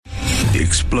the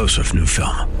explosive new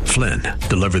film, Flynn,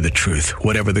 Deliver the Truth,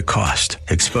 Whatever the Cost,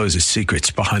 exposes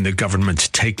secrets behind the government's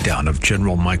takedown of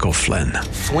General Michael Flynn.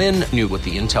 Flynn knew what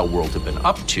the intel world had been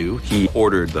up to. He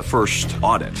ordered the first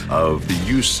audit of the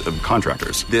use of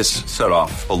contractors. This set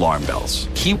off alarm bells.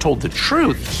 He told the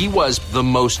truth. He was the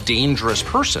most dangerous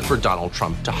person for Donald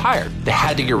Trump to hire. They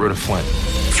had to get rid of Flynn.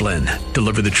 Flynn,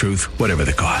 Deliver the Truth, Whatever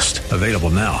the Cost. Available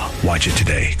now. Watch it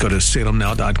today. Go to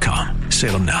salemnow.com.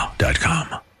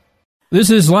 salemnow.com. This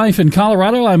is Life in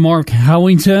Colorado. I'm Mark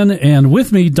Howington, and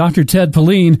with me, Dr. Ted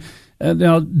Pauline.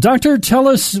 Now, Doctor, tell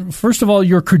us, first of all,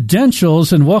 your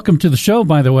credentials, and welcome to the show,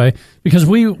 by the way, because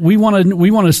we want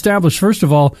to establish, first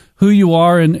of all, who you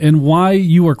are and why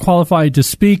you are qualified to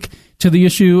speak to the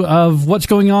issue of what's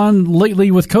going on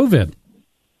lately with COVID.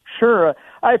 Sure.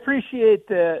 I appreciate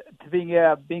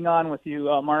being on with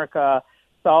you, Mark.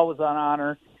 It's always an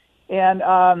honor. And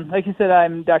like you said,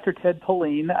 I'm Dr. Ted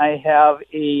Pauline. I have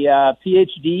a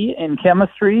PhD in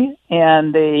chemistry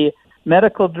and a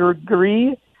medical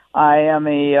degree. I am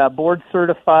a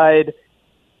board-certified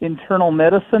internal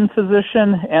medicine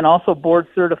physician and also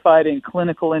board-certified in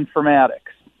clinical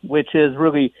informatics, which is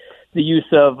really the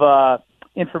use of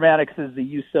informatics is the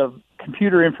use of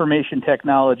computer information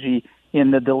technology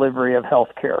in the delivery of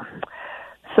healthcare.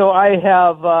 So I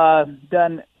have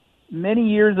done many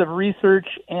years of research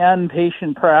and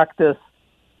patient practice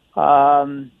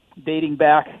dating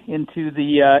back into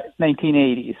the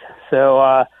 1980s.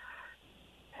 So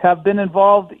have been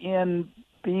involved in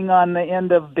being on the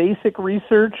end of basic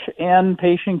research and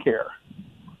patient care.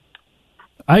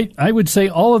 I would say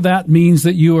all of that means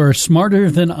that you are smarter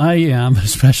than I am,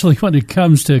 especially when it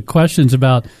comes to questions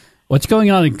about what's going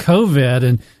on in COVID.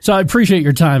 And so I appreciate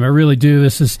your time. I really do.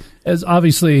 This is as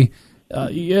obviously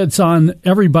it's on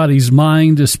everybody's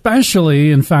mind,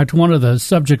 especially, in fact, one of the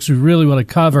subjects we really want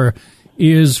to cover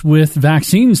is with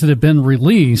vaccines that have been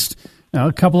released. Now,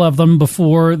 a couple of them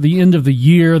before the end of the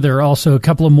year. There are also a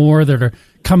couple of more that are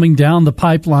coming down the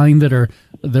pipeline that are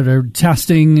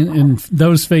testing in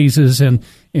those phases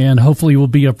and hopefully will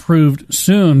be approved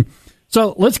soon.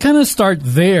 So let's kind of start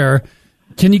there.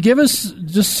 Can you give us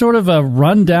just sort of a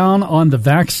rundown on the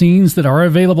vaccines that are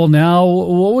available now?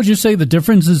 What would you say the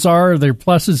differences are? Are there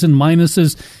pluses and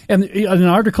minuses? And an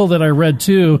article that I read,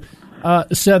 too,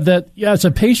 said that, yeah, as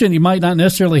a patient, you might not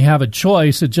necessarily have a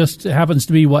choice. It just happens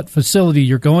to be what facility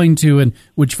you're going to and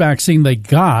which vaccine they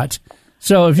got.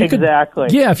 So if you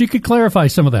if you could clarify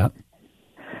some of that.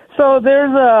 So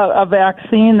there's a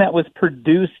vaccine that was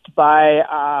produced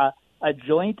by a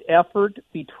joint effort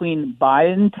between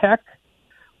BioNTech,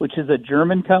 which is a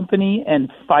German company,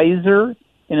 and Pfizer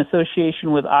in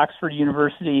association with Oxford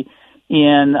University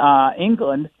in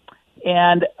England.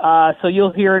 And so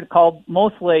you'll hear it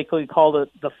most likely called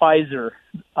the Pfizer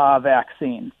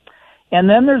vaccine. And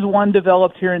then there's one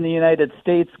developed here in the United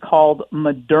States called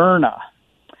Moderna.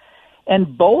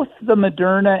 And both the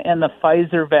Moderna and the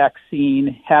Pfizer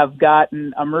vaccine have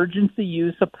gotten emergency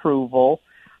use approval.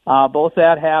 Both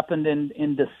that happened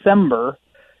in December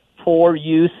for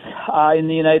use in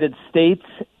the United States,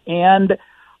 and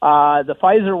the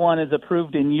Pfizer one is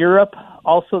approved in Europe.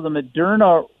 Also, the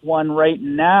Moderna one right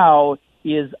now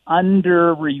is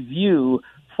under review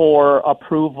for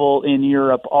approval in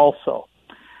Europe also.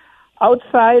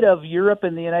 Outside of Europe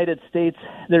and the United States,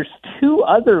 there's two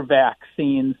other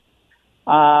vaccines.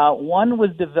 One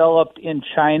was developed in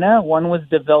China, one was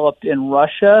developed in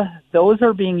Russia. Those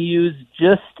are being used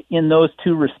just in those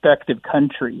two respective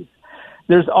countries.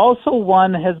 There's also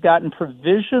one has gotten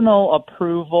provisional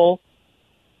approval,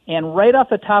 and right off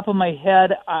the top of my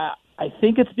head, I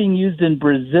think it's being used in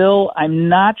Brazil. I'm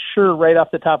not sure right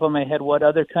off the top of my head what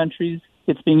other countries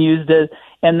it's being used as,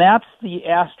 and that's the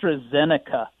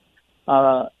AstraZeneca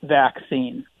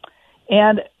vaccine.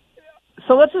 And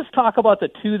so let's just talk about the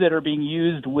two that are being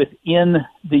used within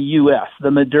the U.S.,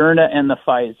 the Moderna and the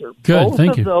Pfizer. Good,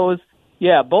 thank you.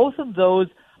 Both of those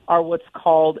are what's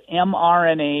called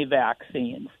mRNA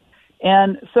vaccines.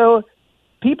 And so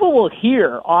people will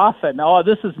hear often, oh,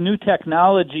 this is new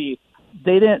technology.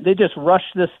 They just rush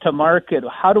this to market.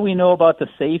 How do we know about the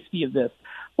safety of this?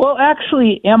 Well,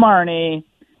 actually, mRNA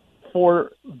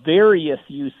for various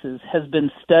uses has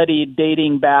been studied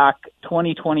dating back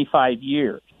 25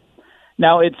 years.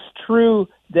 Now, it's true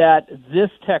that this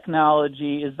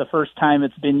technology is the first time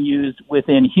it's been used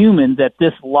within humans at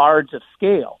this large of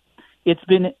scale. It's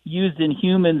been used in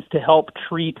humans to help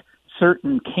treat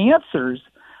certain cancers,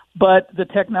 but the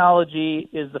technology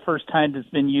is the first time it's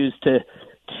been used to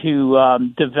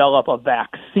develop a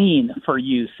vaccine for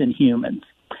use in humans.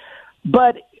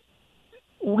 But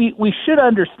we should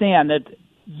understand that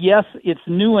yes, it's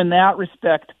new in that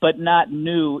respect, but not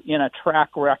new in a track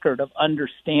record of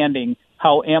understanding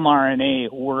how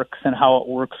mRNA works and how it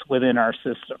works within our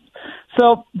system.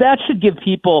 So that should give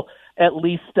people at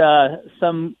least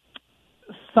some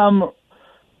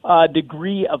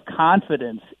degree of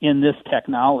confidence in this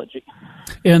technology.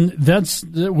 And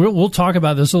we'll talk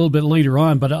about this a little bit later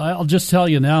on, but I'll just tell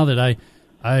you now that I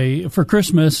for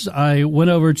Christmas I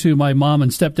went over to my mom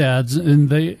and stepdad's, and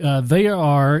they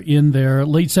are in their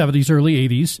late 70s, early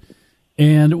 80s,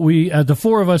 and we the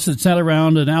four of us that sat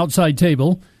around an outside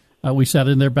table, we sat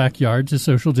in their backyard to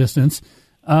social distance.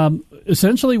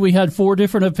 Essentially, we had four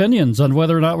different opinions on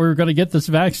whether or not we were going to get this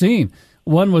vaccine.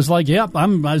 One was like, "Yep,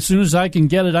 I'm as soon as I can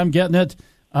get it, I'm getting it."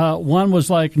 One was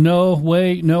like, "No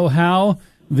way, no how."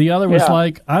 The other was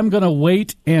like, "I'm going to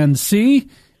wait and see."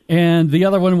 And the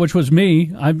other one, which was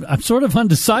me, I'm sort of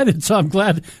undecided, so I'm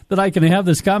glad that I can have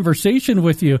this conversation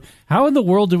with you. How in the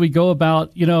world do we go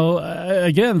about,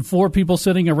 again, four people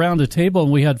sitting around a table,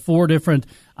 and we had four different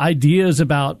ideas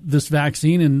about this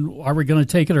vaccine, and are we going to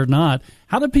take it or not?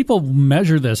 How do people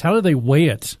measure this? How do they weigh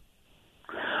it?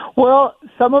 Well,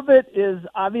 some of it is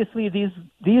obviously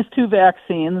these two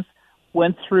vaccines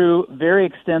went through very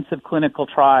extensive clinical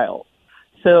trials.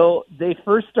 So they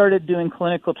first started doing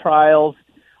clinical trials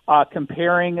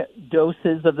comparing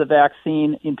doses of the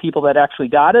vaccine in people that actually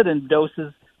got it and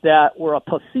doses that were a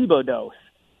placebo dose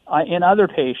in other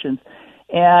patients,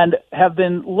 and have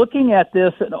been looking at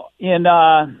this in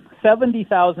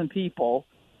 70,000 people,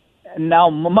 and now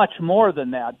much more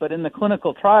than that. But in the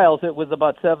clinical trials, it was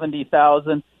about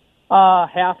 70,000.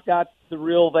 Half got the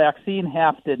real vaccine,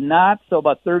 half did not. So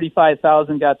about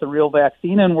 35,000 got the real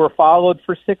vaccine and were followed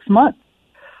for 6 months.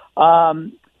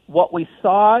 What we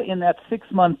saw in that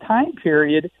 6-month time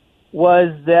period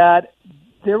was that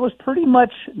there was pretty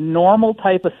much normal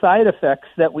type of side effects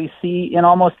that we see in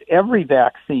almost every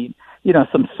vaccine.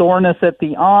 Some soreness at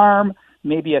the arm,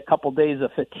 maybe a couple days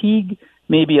of fatigue,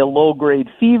 maybe a low-grade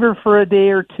fever for a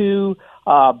day or two,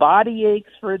 body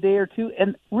aches for a day or two,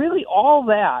 and really all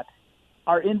that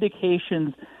are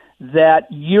indications that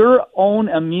your own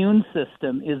immune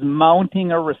system is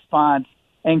mounting a response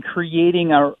and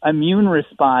creating an immune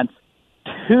response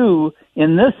to,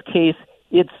 in this case,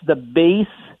 it's the base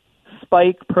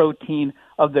spike protein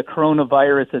of the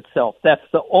coronavirus itself. That's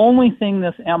the only thing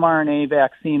this mRNA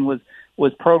vaccine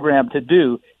was programmed to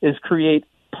do, is create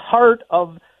part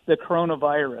of the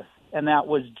coronavirus, and that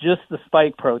was just the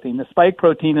spike protein. The spike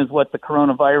protein is what the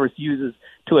coronavirus uses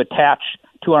to attach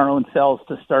to our own cells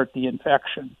to start the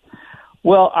infection.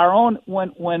 Well,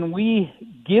 when we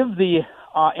give the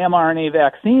mRNA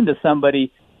vaccine to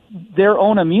somebody, their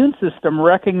own immune system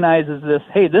recognizes this,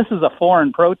 hey, this is a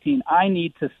foreign protein. I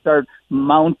need to start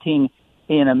mounting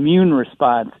an immune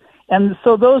response. And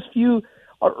so those few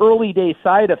early day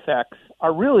side effects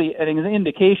are really an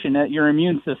indication that your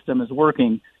immune system is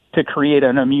working to create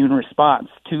an immune response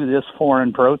to this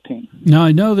foreign protein. Now,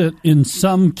 I know that in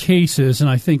some cases, and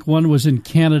I think one was in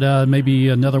Canada, maybe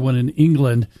another one in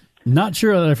England, not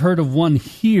sure that I've heard of one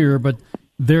here, but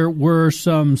there were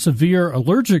some severe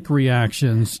allergic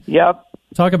reactions. Yep.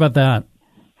 Talk about that.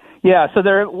 Yeah, so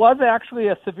there was actually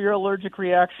a severe allergic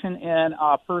reaction in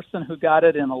a person who got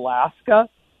it in Alaska.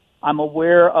 I'm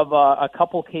aware of a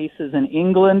couple cases in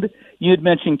England. You had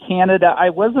mentioned Canada. I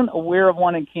wasn't aware of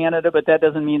one in Canada, but that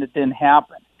doesn't mean it didn't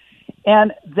happen.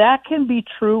 And that can be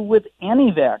true with any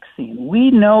vaccine.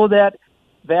 We know that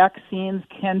vaccines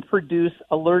can produce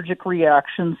allergic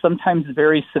reactions, sometimes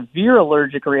very severe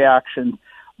allergic reactions,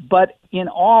 but in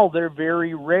all, they're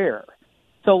very rare.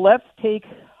 So let's take,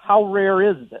 how rare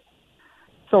is this?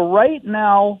 So right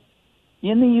now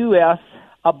in the U.S.,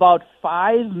 about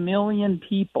 5 million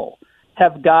people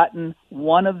have gotten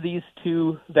one of these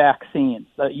two vaccines,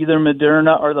 either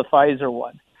Moderna or the Pfizer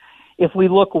one. If we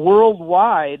look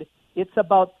worldwide, it's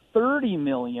about 30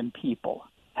 million people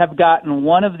have gotten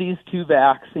one of these two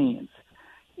vaccines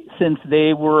since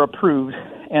they were approved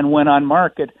and went on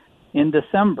market in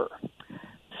December.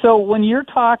 So when you're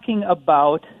talking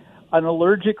about an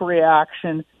allergic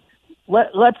reaction,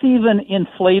 let's even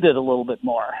inflate it a little bit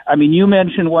more. I mean, you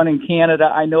mentioned one in Canada.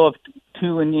 I know of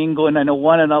two in England. I know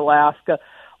one in Alaska.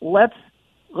 Let's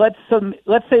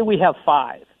say we have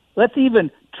 5. Let's even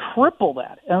triple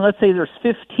that, and let's say there's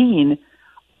 15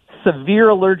 severe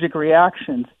allergic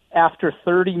reactions after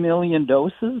 30 million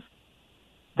doses.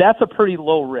 That's a pretty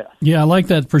low risk. Yeah, I like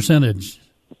that percentage.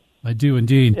 I do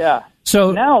indeed. Yeah.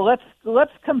 So now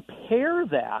let's compare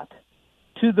that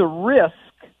to the risk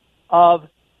of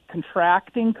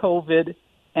contracting COVID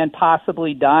and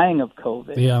possibly dying of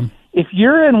COVID. Yeah. If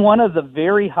you're in one of the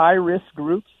very high-risk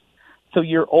groups, so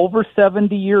you're over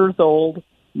 70 years old,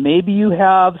 maybe you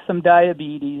have some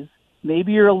diabetes,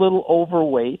 maybe you're a little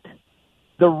overweight,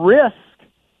 the risk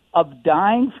of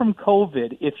dying from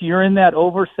COVID, if you're in that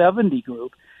over 70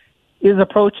 group, is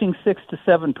approaching 6 to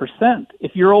 7%.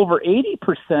 If you're over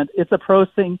 80%, it's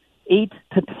approaching 8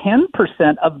 to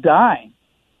 10% of dying.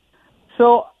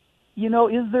 So,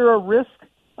 is there a risk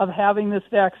of having this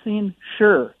vaccine?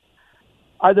 Sure.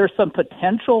 Are there some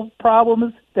potential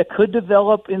problems that could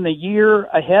develop in the year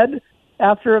ahead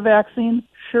after a vaccine?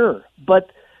 Sure.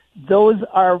 But those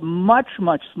are much,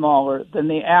 much smaller than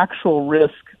the actual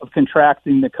risk of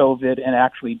contracting the COVID and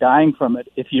actually dying from it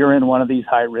if you're in one of these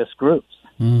high-risk groups.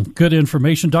 Good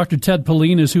information. Dr. Ted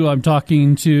Pauline is who I'm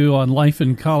talking to on Life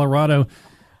in Colorado.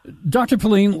 Dr.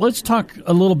 Pauline, let's talk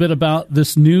a little bit about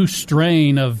this new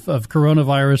strain of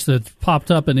coronavirus that popped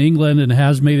up in England and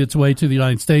has made its way to the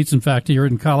United States. In fact, here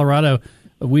in Colorado,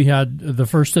 we had the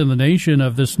first in the nation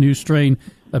of this new strain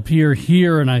appear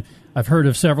here, and I've heard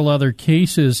of several other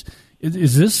cases.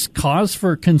 Is this cause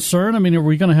for concern? I mean, are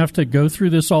we going to have to go through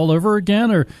this all over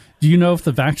again, or do you know if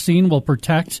the vaccine will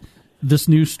protect this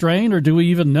new strain, or do we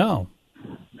even know?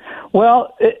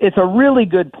 Well, it's a really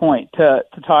good point to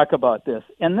talk about this.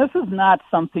 And this is not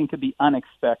something to be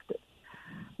unexpected.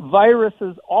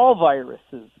 All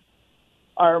viruses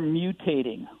are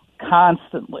mutating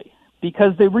constantly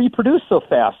because they reproduce so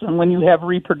fast. And when you have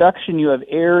reproduction, you have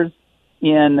errors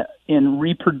in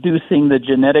reproducing the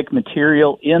genetic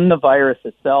material in the virus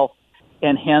itself,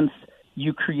 and hence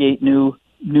you create new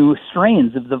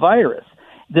strains of the virus.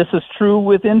 This is true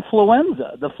with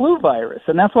influenza, the flu virus,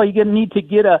 and that's why you need to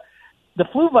get the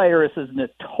flu virus is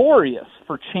notorious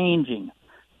for changing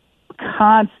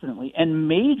constantly and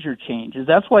major changes.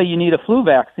 That's why you need a flu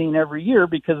vaccine every year,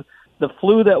 because the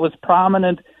flu that was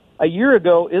prominent a year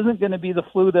ago isn't going to be the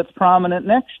flu that's prominent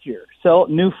next year. So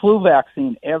new flu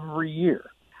vaccine every year.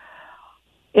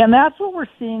 And that's what we're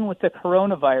seeing with the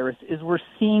coronavirus, is we're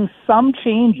seeing some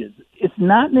changes. It's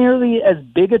not nearly as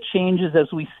big a changes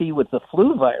as we see with the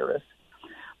flu virus,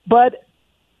 but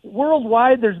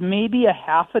worldwide, there's maybe a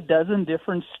half a dozen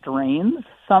different strains.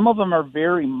 Some of them are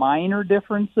very minor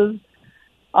differences.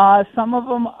 Some of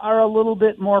them are a little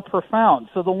bit more profound.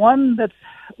 So the one that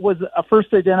was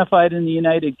first identified in the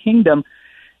United Kingdom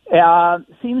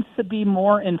seems to be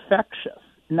more infectious.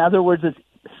 In other words, it's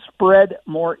spread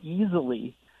more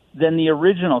easily than the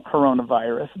original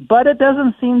coronavirus, but it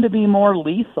doesn't seem to be more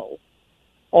lethal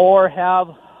or have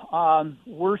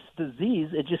worse disease.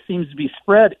 It just seems to be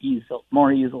spread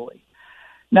more easily.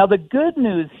 Now, the good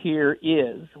news here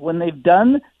is when they've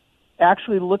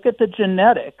actually look at the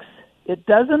genetics, it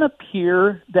doesn't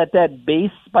appear that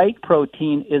base spike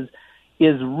protein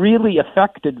is really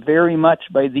affected very much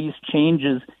by these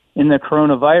changes in the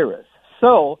coronavirus.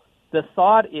 So the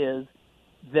thought is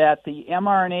that the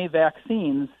mRNA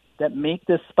vaccines that make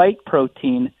this spike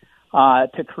protein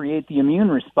to create the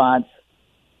immune response,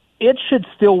 it should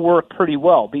still work pretty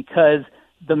well because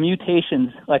the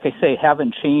mutations, like I say,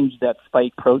 haven't changed that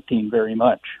spike protein very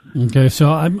much. Okay,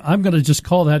 so I'm going to just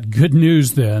call that good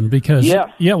news then, because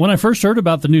when I first heard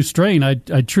about the new strain, I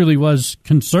truly was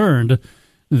concerned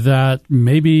that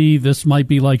maybe this might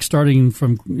be like starting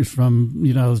from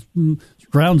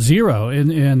ground zero,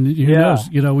 and who knows,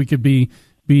 we could be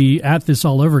at this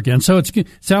all over again. So it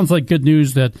sounds like good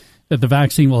news that the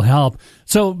vaccine will help.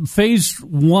 So phase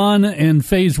 1 and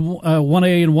phase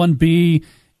 1A and 1B,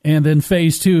 and then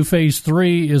phase 2, phase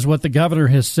 3 is what the governor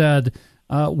has said.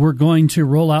 We're going to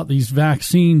roll out these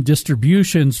vaccine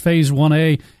distributions. Phase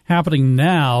 1A happening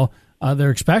now. They're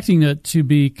expecting it to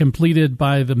be completed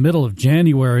by the middle of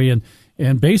January.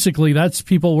 And basically that's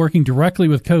people working directly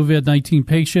with COVID-19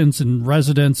 patients and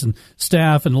residents and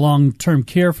staff and long-term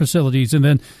care facilities. And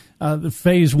then the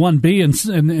phase 1B,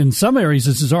 and in some areas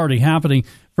this is already happening,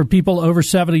 for people over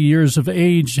 70 years of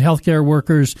age, healthcare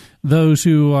workers, those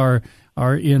who are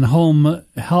in home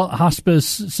hospice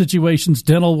situations,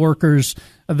 dental workers.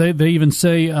 They even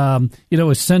say,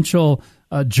 essential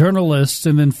journalists.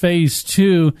 And then phase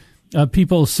 2,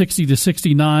 people 60 to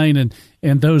 69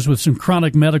 and those with some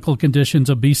chronic medical conditions,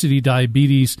 obesity,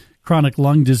 diabetes, chronic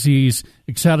lung disease,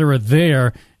 et cetera,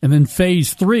 there. And then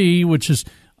phase 3, which is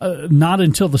not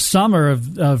until the summer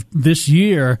of this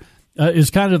year, is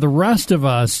kind of the rest of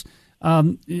us.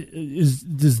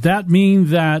 Does that mean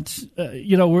that,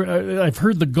 I've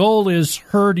heard the goal is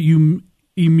herd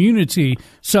immunity.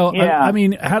 So, I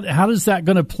mean, how is that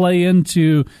going to play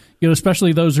into,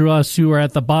 especially those of us who are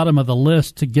at the bottom of the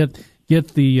list to get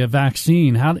the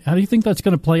vaccine? How do you think that's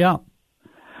going to play out?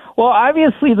 Well,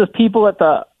 obviously the people at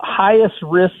the highest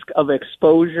risk of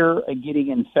exposure and getting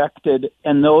infected,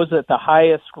 and those at the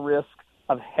highest risk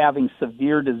of having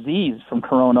severe disease from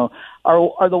corona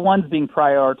are the ones being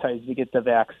prioritized to get the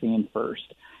vaccine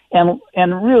first.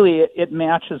 And really, it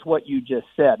matches what you just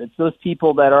said. It's those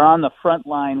people that are on the front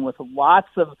line with lots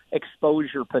of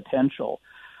exposure potential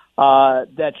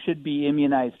that should be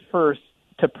immunized first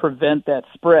to prevent that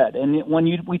spread. And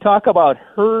when we talk about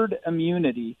herd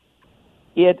immunity,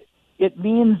 it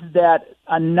means that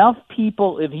enough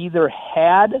people have either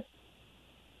had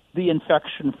the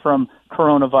infection from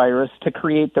coronavirus to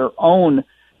create their own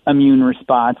immune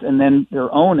response and then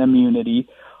their own immunity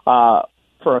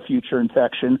for a future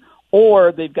infection,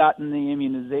 or they've gotten the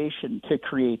immunization to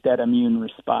create that immune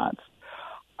response.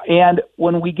 And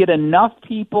when we get enough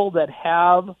people that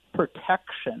have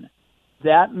protection,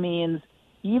 that means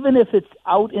even if it's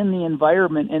out in the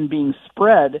environment and being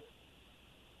spread,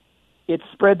 it's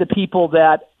spread to people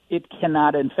that it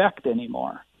cannot infect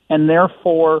anymore. And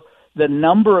therefore, the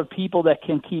number of people that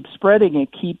can keep spreading it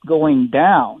keep going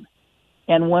down.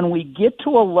 And when we get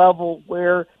to a level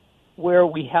where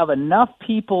we have enough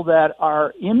people that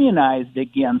are immunized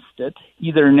against it,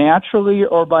 either naturally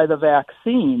or by the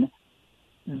vaccine,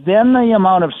 then the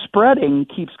amount of spreading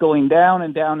keeps going down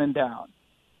and down and down.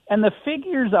 And the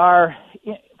figures are,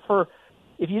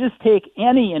 if you just take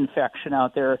any infection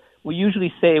out there, we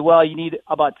usually say, well, you need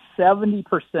about 70%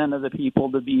 of the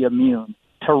people to be immune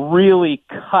to really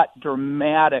cut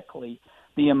dramatically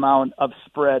the amount of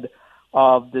spread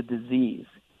of the disease.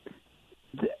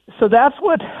 So that's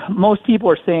what most people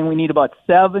are saying. We need about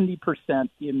 70%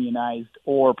 immunized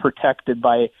or protected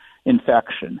by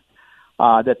infection,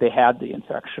 that they had the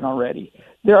infection already.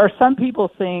 There are some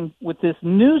people saying with this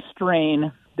new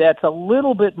strain that's a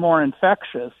little bit more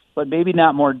infectious, but maybe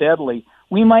not more deadly,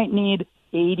 we might need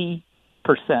 80%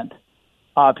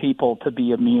 people to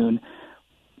be immune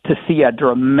to see a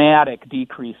dramatic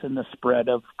decrease in the spread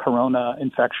of corona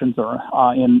infections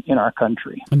in our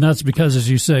country. And that's because, as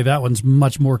you say, that one's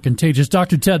much more contagious.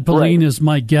 Dr. Ted Pauline is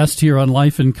my guest here on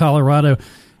Life in Colorado.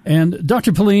 And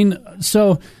Dr. Pauline,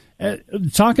 so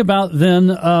talk about then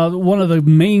one of the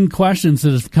main questions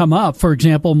that has come up. For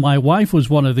example, my wife was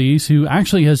one of these who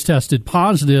actually has tested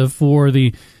positive for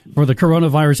the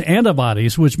coronavirus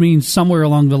antibodies, which means somewhere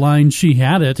along the line she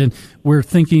had it, and we're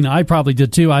thinking I probably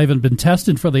did too. I haven't been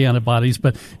tested for the antibodies,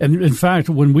 and in fact,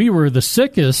 when we were the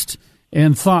sickest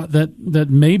and thought that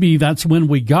maybe that's when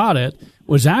we got it,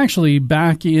 was actually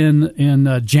back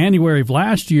in January of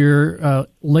last year,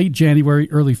 late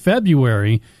January, early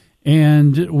February.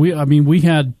 And we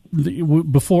had,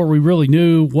 before we really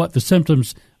knew what the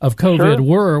symptoms of COVID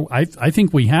were, I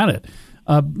think we had it.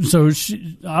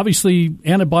 Obviously,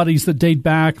 antibodies that date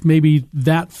back maybe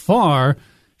that far,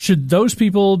 should those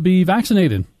people be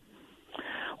vaccinated?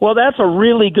 Well, that's a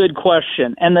really good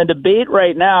question. And the debate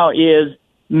right now is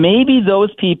maybe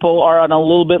those people are on a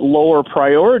little bit lower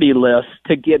priority list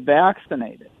to get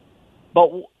vaccinated.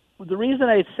 But the reason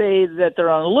I say that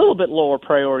they're on a little bit lower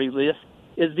priority list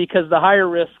is because the higher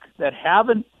risk that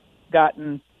haven't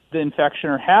gotten the infection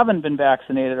or haven't been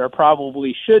vaccinated or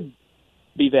probably should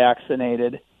be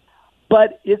vaccinated.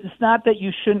 But it's not that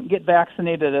you shouldn't get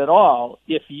vaccinated at all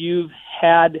if you've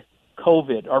had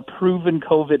COVID or proven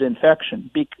COVID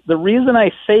infection. The reason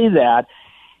I say that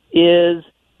is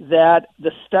that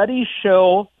the studies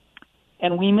show,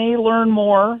 and we may learn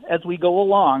more as we go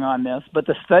along on this, but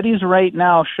the studies right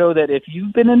now show that if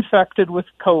you've been infected with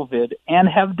COVID and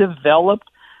have developed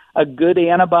a good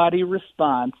antibody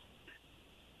response,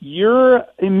 your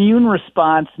immune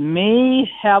response may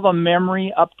have a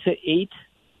memory up to 8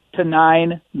 to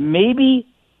 9, maybe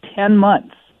 10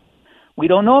 months. We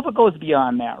don't know if it goes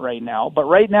beyond that right now, but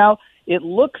right now it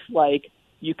looks like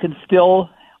you can still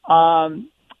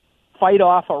fight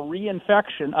off a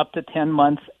reinfection up to 10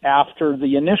 months after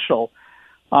the initial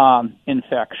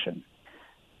infection.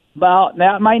 Well,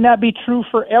 that might not be true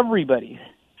for everybody.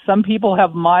 Some people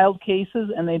have mild cases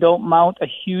and they don't mount a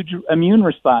huge immune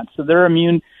response, so their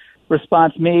immune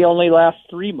response may only last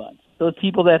 3 months. Those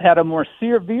people that had a more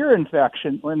severe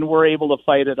infection and were able to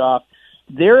fight it off,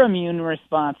 their immune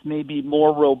response may be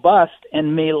more robust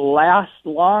and may last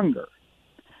longer.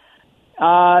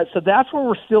 So that's where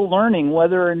we're still learning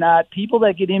whether or not people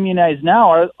that get immunized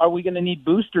now, are we going to need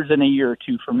boosters in a year or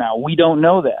two from now? We don't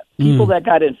know that. People that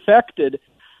got infected,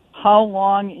 how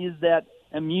long is that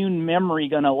immune memory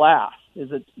going to last?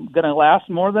 Is it going to last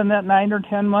more than that 9 or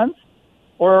 10 months?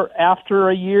 Or after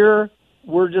a year,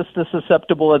 we're just as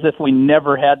susceptible as if we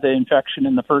never had the infection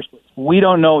in the first place? We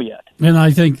don't know yet. And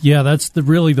I think, that's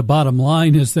really the bottom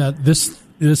line, is that this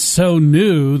is so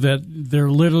new that there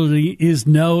literally is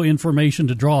no information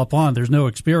to draw upon. There's no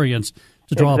experience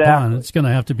to draw upon. It's going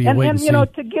to have to be a wait and see.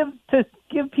 And,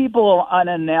 give people an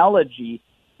analogy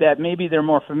that maybe they're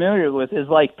more familiar with is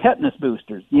like tetanus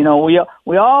boosters. You know,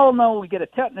 we all know we get a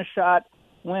tetanus shot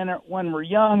when we're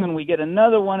young, and we get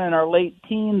another one in our late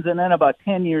teens, and then about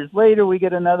 10 years later we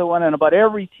get another one, and about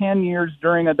every 10 years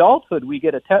during adulthood we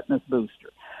get a tetanus booster.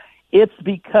 It's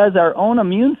because our own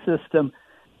immune system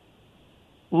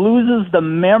loses the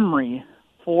memory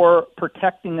for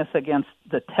protecting us against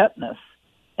the tetanus.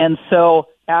 And so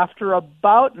after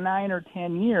about 9 or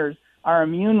 10 years, our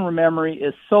immune memory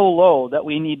is so low that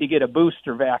we need to get a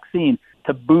booster vaccine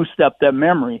to boost up that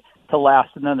memory to last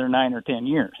another 9 or 10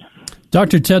 years.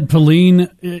 Dr. Ted Pauline,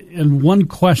 and one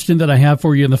question that I have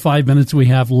for you in the 5 minutes we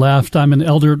have left. I'm an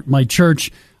elder at my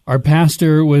church. Our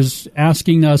pastor was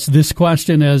asking us this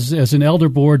question as an elder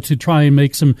board to try and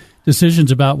make some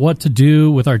decisions about what to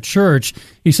do with our church.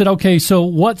 He said, okay, so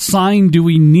what sign do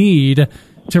we need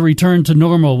to return to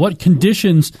normal? What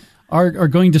conditions are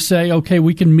going to say, okay,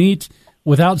 we can meet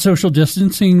without social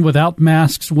distancing, without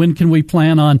masks? When can we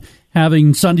plan on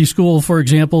having Sunday school, for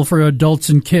example, for adults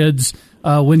and kids?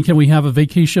 When can we have a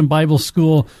vacation Bible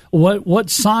school? What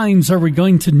signs are we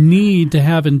going to need to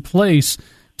have in place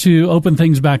to open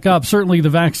things back up? Certainly the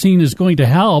vaccine is going to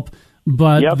help,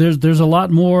 but yep, there's a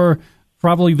lot more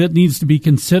probably that needs to be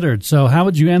considered. So how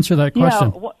would you answer that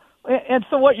question? Yeah, and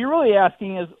so what you're really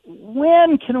asking is,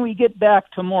 when can we get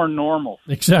back to more normal?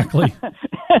 Exactly.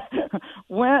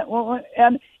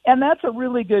 And that's a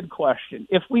really good question.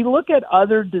 If we look at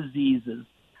other diseases,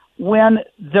 when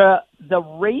the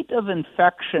rate of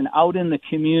infection out in the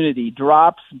community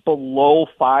drops below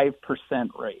 5%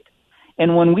 rate,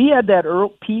 and when we had that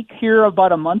peak here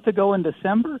about a month ago in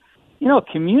December, you know,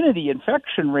 community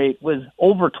infection rate was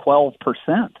over 12%.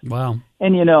 Wow.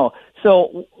 And, you know,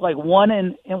 so like one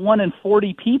in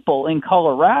 40 people in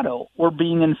Colorado were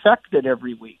being infected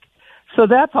every week. So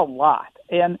that's a lot.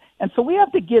 And so we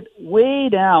have to get way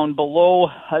down below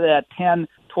that 10,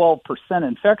 12%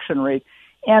 infection rate.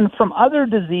 And from other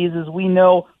diseases, we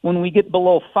know when we get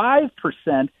below 5%,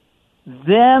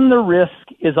 then the risk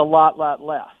is a lot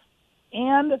less.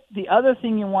 And the other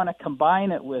thing you want to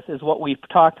combine it with is what we've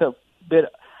talked a bit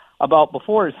about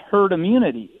before, is herd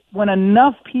immunity. When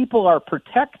enough people are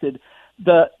protected,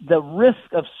 the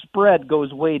risk of spread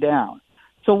goes way down.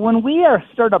 So when we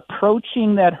start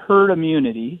approaching that herd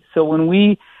immunity, so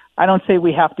when I don't say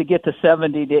we have to get to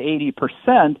 70 to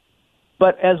 80%,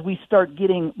 but as we start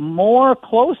getting more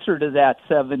closer to that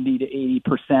 70 to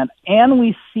 80%, and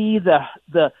we see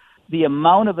the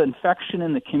amount of infection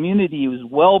in the community is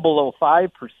well below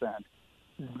 5%,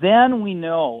 then we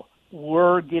know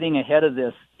we're getting ahead of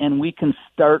this, and we can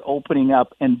start opening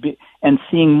up and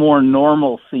seeing more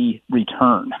normalcy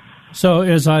return. So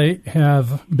as I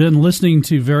have been listening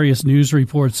to various news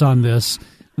reports on this,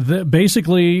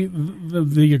 basically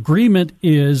the agreement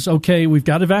is, okay, we've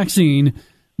got a vaccine,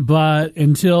 but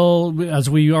until, as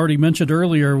we already mentioned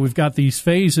earlier, we've got these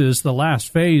phases. The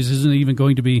last phase isn't even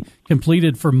going to be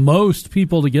completed for most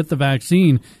people to get the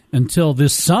vaccine until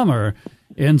this summer.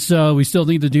 And so we still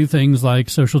need to do things like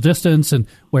social distance and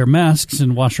wear masks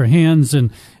and wash our hands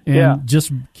and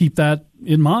just keep that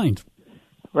in mind.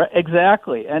 Right,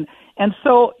 exactly. And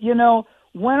so, you know,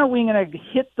 when are we going to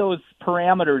hit those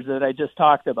parameters that I just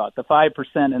talked about, the 5%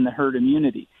 and the herd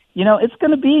immunity? You know, it's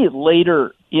going to be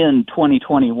later in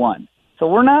 2021. So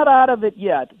we're not out of it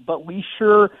yet, but we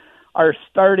sure are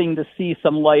starting to see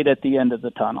some light at the end of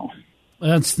the tunnel.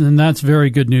 That's very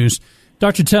good news.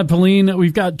 Dr. Ted Pauline,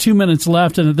 we've got 2 minutes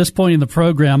left, and at this point in the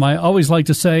program, I always like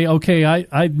to say, okay,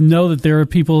 I know that there are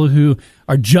people who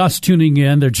are just tuning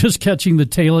in. They're just catching the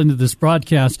tail end of this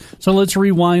broadcast. So let's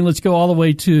rewind. Let's go all the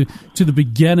way to the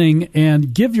beginning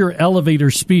and give your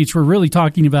elevator speech. We're really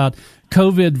talking about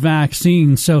COVID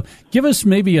vaccines. So give us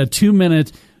maybe a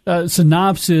 2-minute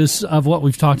synopsis of what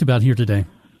we've talked about here today.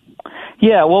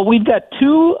 Yeah, well, we've got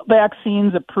 2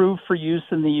 vaccines approved for use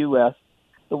in the U.S.,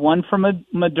 the one from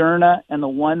Moderna and the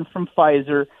one from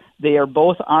Pfizer. They are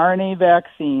both RNA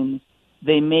vaccines.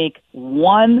 They make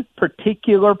one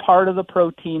particular part of the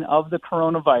protein of the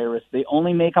coronavirus. They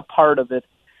only make a part of it.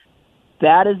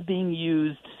 That is being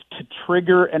used to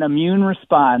trigger an immune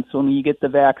response when you get the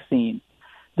vaccine.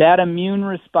 That immune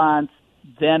response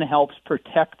then helps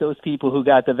protect those people who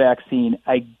got the vaccine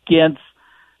against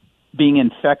being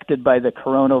infected by the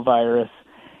coronavirus.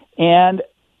 And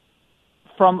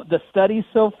from the studies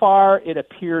so far, it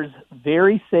appears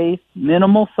very safe,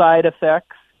 minimal side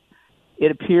effects.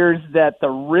 It appears that the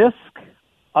risk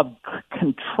of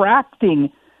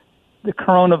contracting the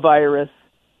coronavirus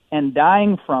and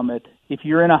dying from it, if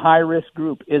you're in a high-risk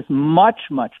group, is much,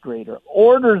 much greater,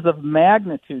 orders of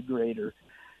magnitude greater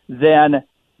than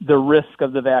the risk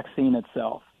of the vaccine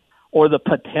itself. or the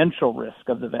potential risk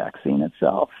of the vaccine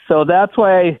itself. So that's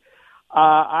why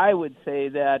I would say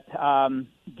that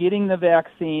getting the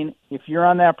vaccine, if you're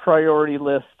on that priority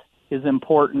list, is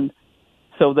important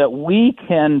so that we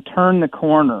can turn the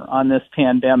corner on this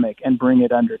pandemic and bring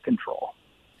it under control.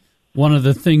 One of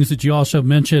the things that you also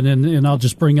mentioned, and I'll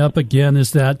just bring up again,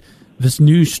 is that this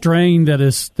new strain that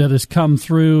has come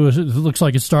through, it looks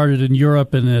like it started in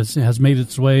Europe and has made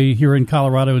its way here in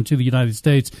Colorado into the United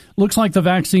States. Looks like the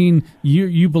vaccine,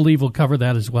 you believe, will cover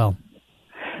that as well.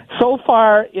 So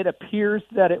far, it appears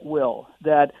that it will,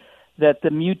 that the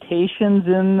mutations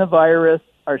in the virus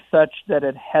are such that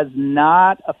it has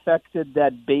not affected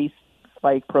that base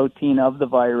spike protein of the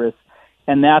virus,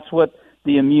 and that's what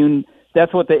the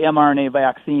mRNA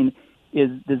vaccine is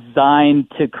designed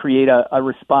to create a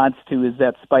response to, is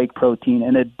that spike protein,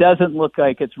 and it doesn't look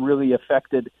like it's really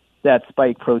affected that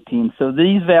spike protein. So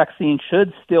these vaccines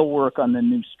should still work on the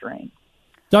new strain.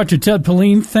 Dr. Ted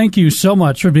Pauline, thank you so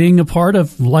much for being a part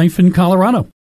of Life in Colorado.